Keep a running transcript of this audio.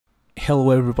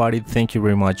Hello everybody, thank you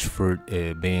very much for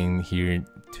being here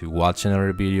to watch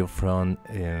another video from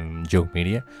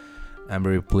JoanMedia. I'm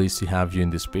very pleased to have you in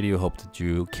this video. Hope that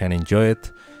you can enjoy it.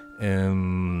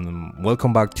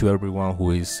 Welcome back to everyone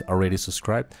who is already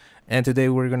subscribed. And today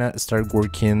we're gonna start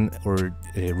working or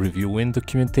reviewing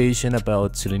documentation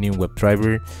about Selenium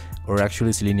WebDriver, or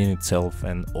actually Selenium itself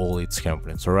and all its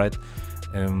components. Alright.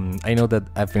 I know that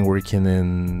I've been working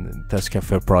in Test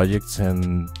Cafe projects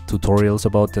and tutorials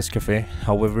about Test Cafe.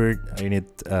 However, I need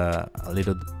a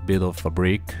little bit of a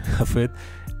break of it,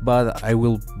 but I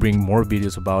will bring more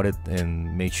videos about it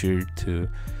and make sure to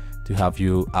have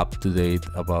you up to date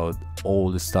about all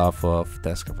the stuff of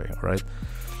Test Cafe. All right.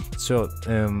 So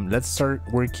let's start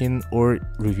working or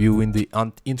reviewing the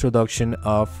introduction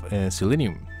of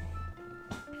Selenium.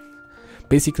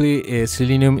 Basically,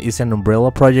 Selenium is an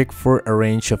umbrella project for a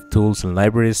range of tools and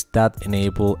libraries that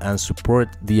enable and support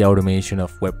the automation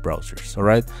of web browsers. All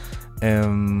right,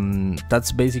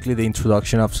 that's basically the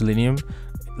introduction of Selenium.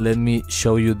 Let me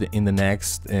show you in the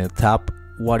next tab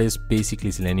what is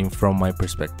basically Selenium from my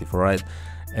perspective. All right,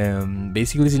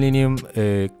 basically Selenium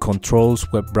controls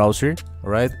web browser. All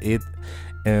right, it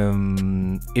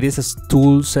is a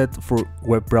tool set for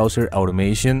web browser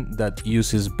automation that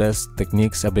uses best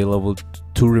techniques available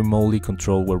to remotely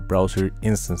control web browser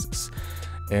instances.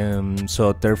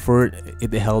 So therefore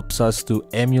it helps us to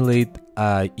emulate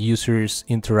a user's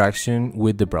interaction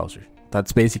with the browser.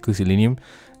 That's basically Selenium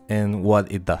and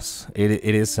what it does. It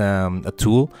is a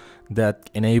tool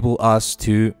that enables us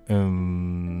to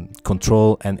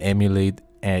control and emulate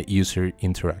a user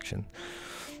interaction.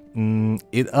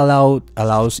 It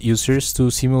allows users to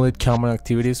simulate common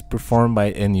activities performed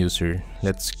by end user.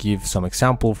 Let's give some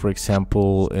example. For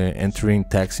example, entering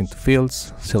text into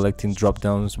fields, selecting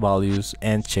drop-downs values,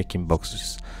 and checking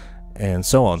boxes, and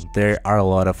so on. There are a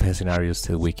lot of scenarios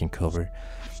that we can cover.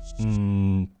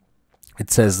 It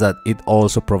says that it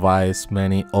also provides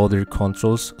many other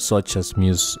controls such as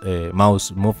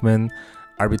mouse movement,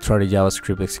 arbitrary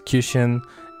JavaScript execution,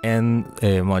 and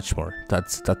much more.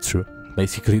 That's true.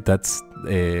 Basically, that's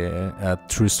a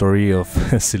true story of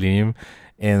Selenium,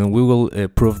 and we will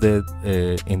prove that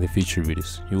in the future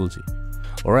videos. You will see.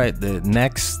 All right, the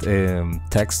next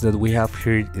text that we have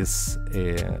here is,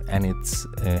 and its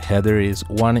header is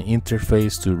 "one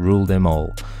interface to rule them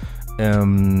all."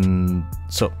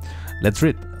 So let's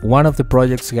read. One of the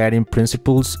project's guiding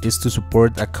principles is to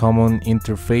support a common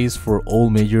interface for all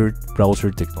major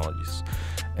browser technologies.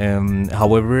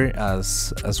 However,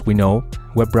 as we know,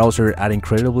 web browsers are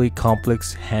incredibly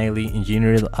complex, highly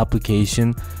engineered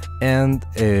application, and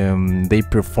they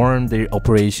perform their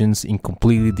operations in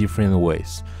completely different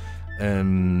ways.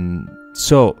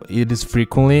 So it is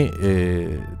frequently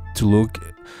to look,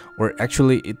 or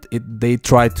actually they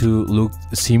try to look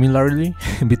similarly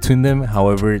between them.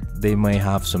 However, they may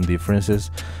have some differences,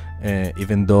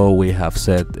 even though we have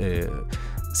said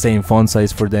same font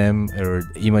size for them, or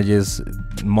images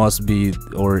must be,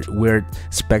 or we're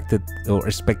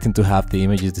expecting to have the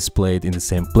images displayed in the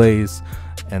same place,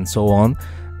 and so on.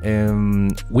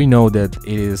 We know that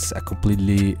it is a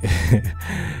completely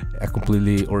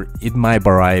or it might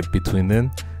vary between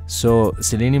them. So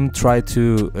Selenium try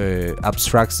to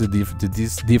abstract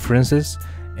these differences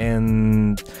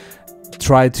and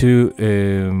try to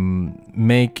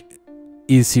make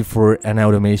easy for an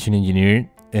automation engineer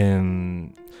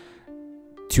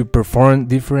to perform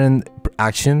different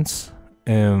actions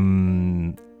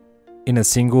in a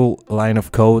single line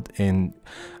of code. And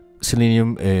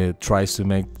Selenium tries to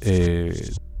make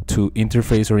to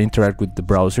interface or interact with the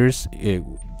browsers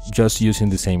just using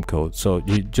the same code. So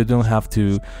you don't have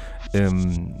to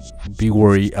be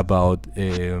worried about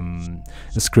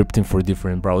scripting for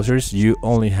different browsers. You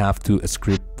only have to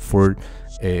script for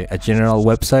a general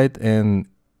website, and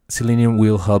Selenium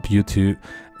will help you to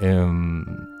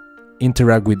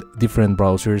interact with different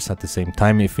browsers at the same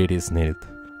time if it is needed.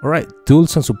 Alright,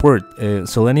 tools and support.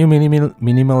 Selenium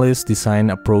minimalist design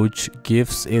approach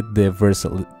gives it the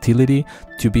versatility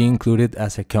to be included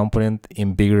as a component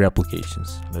in bigger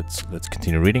applications. Let's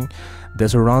continue reading. The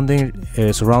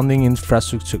surrounding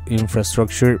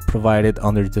infrastructure provided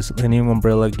under the Selenium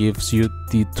umbrella gives you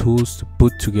the tools to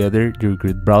put together your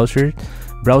great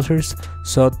browsers,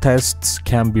 so tests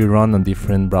can be run on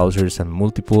different browsers and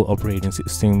multiple operating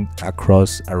systems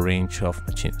across a range of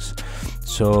machines.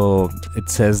 So it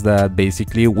says that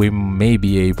basically we may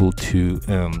be able to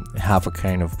have a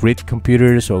kind of grid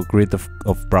computers or grid of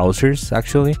browsers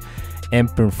actually, and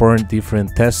perform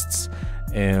different tests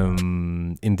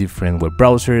in different web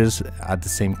browsers at the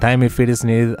same time if it is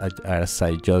needed, as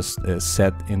I just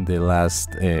said in the last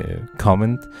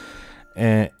comment.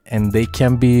 and they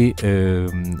can be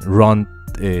run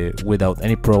without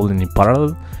any problem in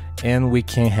parallel, and we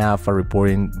can have a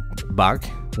reporting back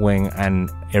when an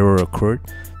error occurred.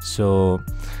 So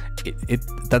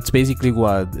that's basically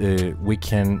what we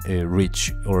can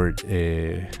reach, or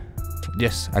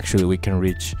yes, actually we can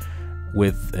reach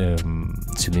with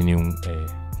Selenium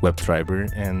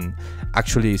WebDriver, and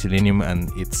actually Selenium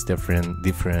and its different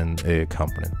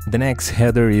component. The next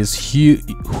header is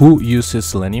who uses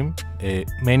Selenium.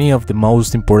 Many of the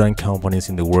most important companies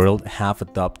in the world have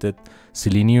adopted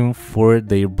Selenium for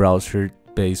their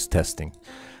browser-based testing.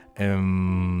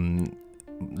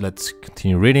 Let's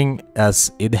continue reading.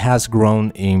 As it has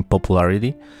grown in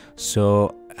popularity,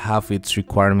 so have its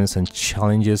requirements and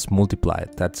challenges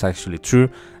multiplied. That's actually true.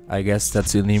 I guess that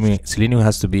Selenium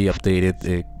has to be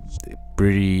updated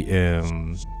pretty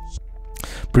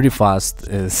fast,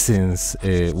 since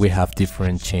we have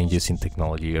different changes in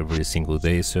technology every single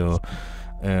day. So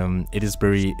it is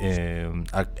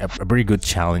a very good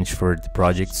challenge for the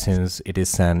project, since it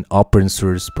is an open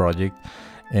source project,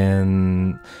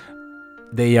 and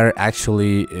they are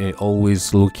actually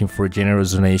always looking for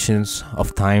generous donations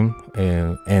of time,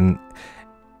 and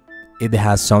it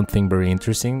has something very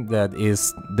interesting, that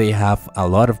is they have a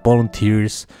lot of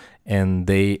volunteers, and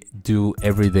they do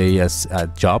every day as a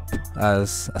job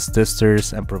as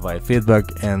testers and provide feedback,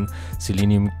 and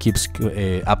Selenium keeps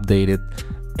updated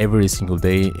every single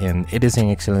day, and it is an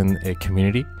excellent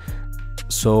community.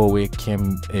 So we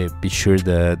can be sure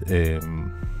that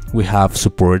we have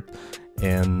support,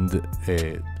 and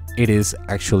it is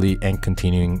actually and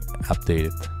continuing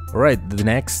updated. Alright, the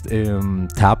next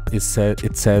tab is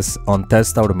it says on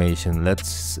test automation.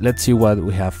 Let's see what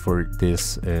we have for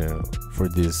this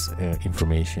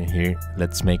information here.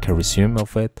 Let's make a resume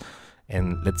of it,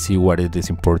 and let's see what it is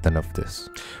important of this.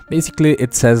 Basically,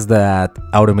 it says that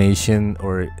automation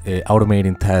or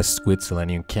automating tests with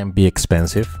Selenium can be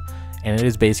expensive, and it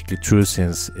is basically true,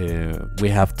 since we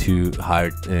have to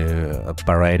hire a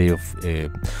variety of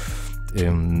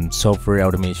software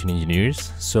automation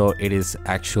engineers. So it is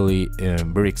actually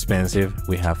very expensive.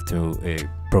 We have to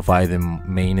provide them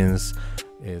maintenance,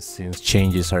 since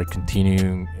changes are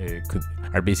continuing,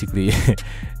 are basically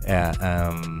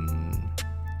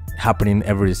happening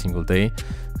every single day.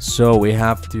 So we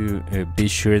have to be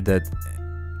sure that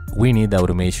we need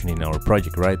automation in our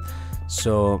project, right?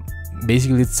 So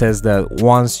basically it says that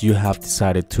once you have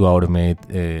decided to automate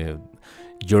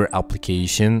your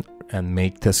application and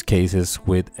make test cases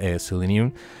with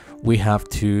Selenium, we have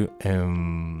to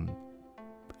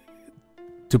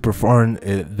perform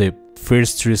the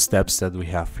first three steps that we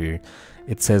have here.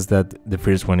 It says that the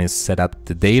first one is set up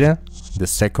the data, the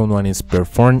second one is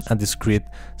perform a discrete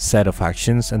set of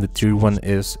actions, and the third one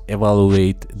is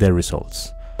evaluate the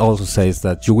results. It also says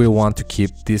that you will want to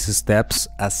keep these steps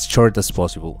as short as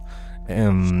possible.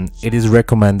 It is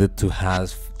recommended to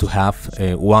have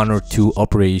one or two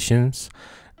operations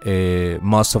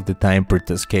most of the time per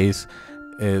test case,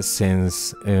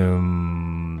 since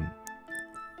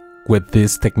with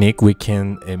this technique we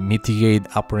can mitigate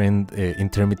apparent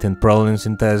intermittent problems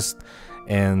in test,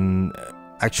 and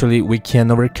actually we can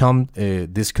overcome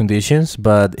these conditions,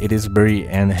 but it is very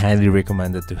and highly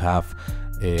recommended to have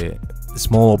a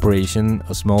small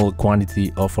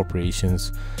quantity of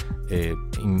operations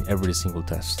in every single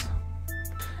test.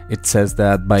 It says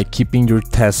that by keeping your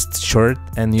tests short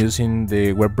and using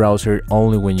the web browser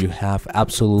only when you have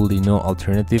absolutely no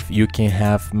alternative, you can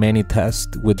have many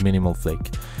tests with minimal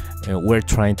flake. We're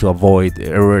trying to avoid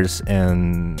errors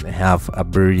and have a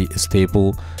very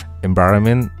stable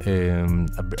environment,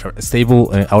 a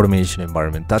stable automation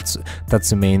environment. That's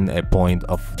the main point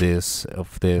of this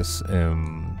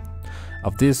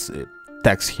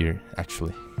text here.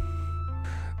 Actually,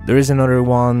 there is another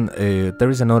one. There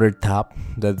is another tab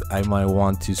that I might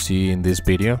want to see in this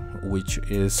video, which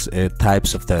is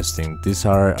types of testing. These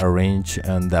are a range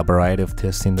and a variety of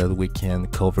testing that we can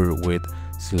cover with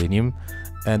Selenium.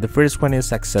 And the first one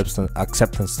is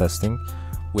acceptance testing,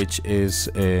 which is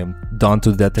done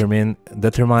to determine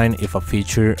if a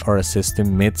feature or a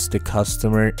system meets the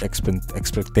customer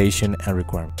expectation and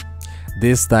requirement.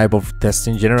 This type of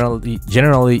testing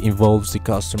generally involves the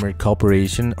customer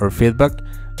cooperation or feedback,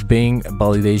 being a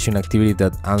validation activity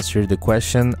that answers the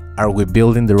question, are we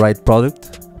building the right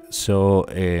product? So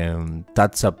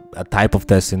that's a type of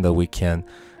testing that we can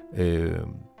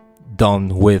done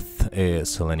with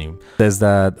Selenium. There's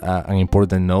that an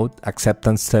important note: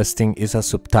 acceptance testing is a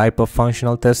subtype of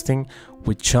functional testing,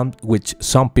 which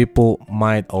some people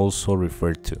might also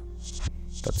refer to.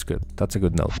 That's good. That's a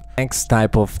good note. Next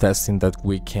type of testing that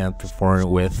we can perform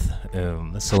with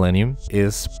Selenium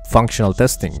is functional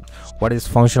testing. What is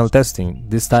functional testing?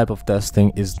 This type of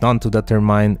testing is done to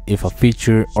determine if a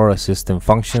feature or a system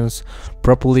functions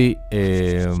properly,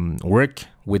 work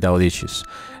without issues.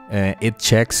 It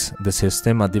checks the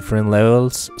system at different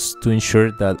levels to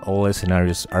ensure that all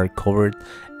scenarios are covered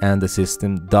and the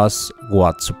system does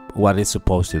what it's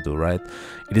supposed to do, right?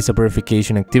 It is a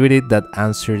verification activity that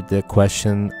answers the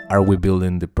question, are we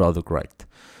building the product right?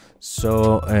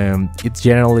 So it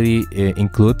generally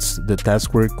includes the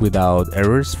task work without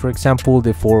errors, for example,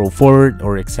 the 404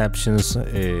 or exceptions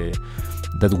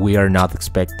that we are not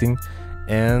expecting,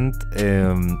 and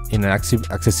in an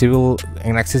accessible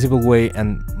way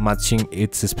and matching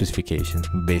its specification,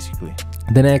 basically.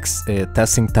 The next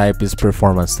testing type is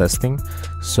performance testing.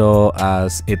 So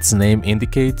as its name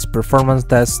indicates, performance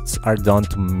tests are done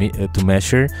to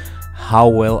measure how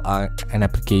well an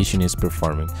application is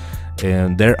performing.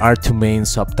 And there are two main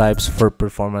subtypes for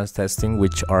performance testing,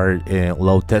 which are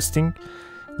load testing,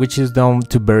 which is done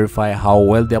to verify how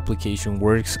well the application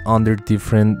works under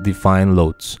different defined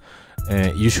loads.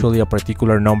 Usually a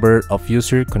particular number of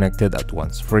users connected at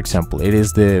once. For example, it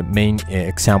is the main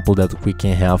example that we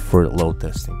can have for load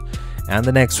testing. And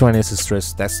the next one is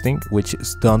stress testing, which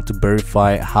is done to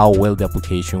verify how well the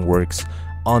application works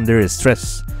under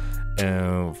stress.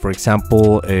 For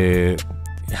example,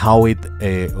 how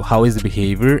is the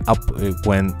behavior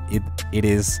when it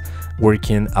is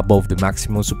working above the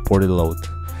maximum supported load.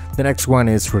 The next one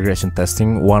is regression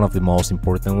testing, one of the most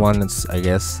important ones, I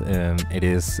guess. It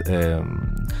is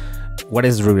what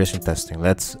is regression testing?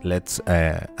 Let's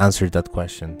answer that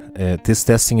question. This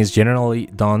testing is generally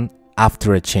done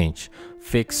after a change,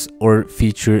 fix, or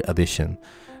feature addition.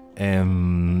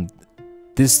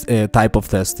 This type of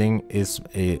testing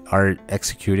are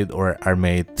executed or are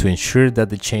made to ensure that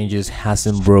the changes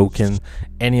hasn't broken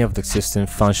any of the existing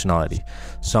functionality.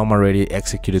 Some already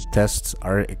executed tests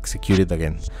are executed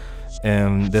again.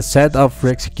 The set of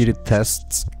re-executed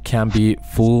tests can be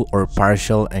full or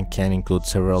partial and can include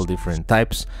several different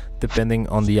types depending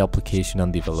on the application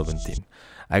and development team.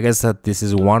 I guess that this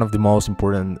is one of the most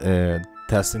important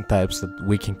testing types that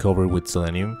we can cover with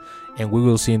Selenium, and we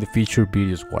will see in the future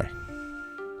videos why.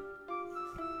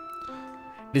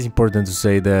 It is important to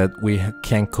say that we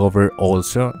can cover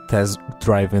also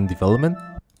test-driven development,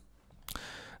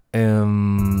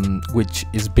 which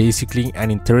is basically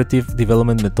an iterative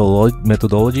development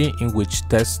methodology in which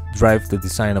tests drive the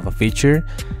design of a feature.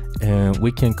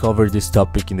 We can cover this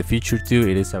topic in the future too.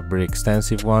 It is a very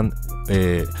extensive one.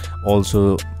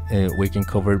 Also, we can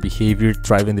cover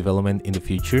behavior-driven development in the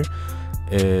future.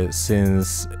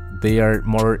 Since they are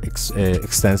more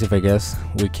extensive, I guess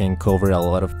we can cover a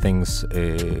lot of things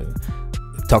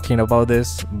talking about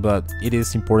this, but it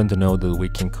is important to know that we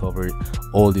can cover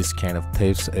all these kind of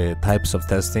types of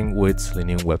testing with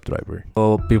Selenium WebDriver.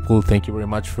 So people, thank you very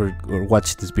much for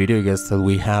watching this video. I guess that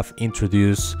we have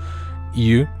introduced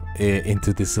you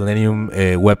into the Selenium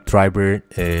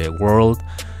WebDriver world.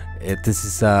 This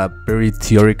is a very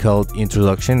theoretical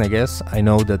introduction, I guess. I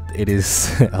know that it is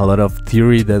a lot of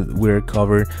theory that we're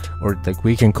cover or that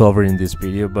we can cover in this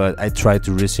video, but I try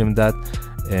to resume that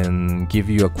and give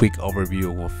you a quick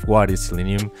overview of what is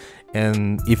Selenium.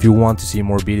 And if you want to see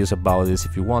more videos about this,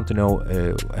 if you want to know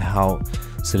how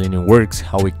Selenium works,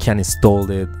 how we can install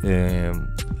it,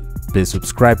 please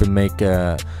subscribe and make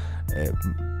and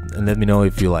let me know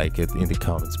if you like it in the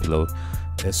comments below.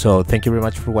 So thank you very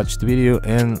much for watching the video,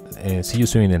 and see you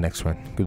soon in the next one. Goodbye.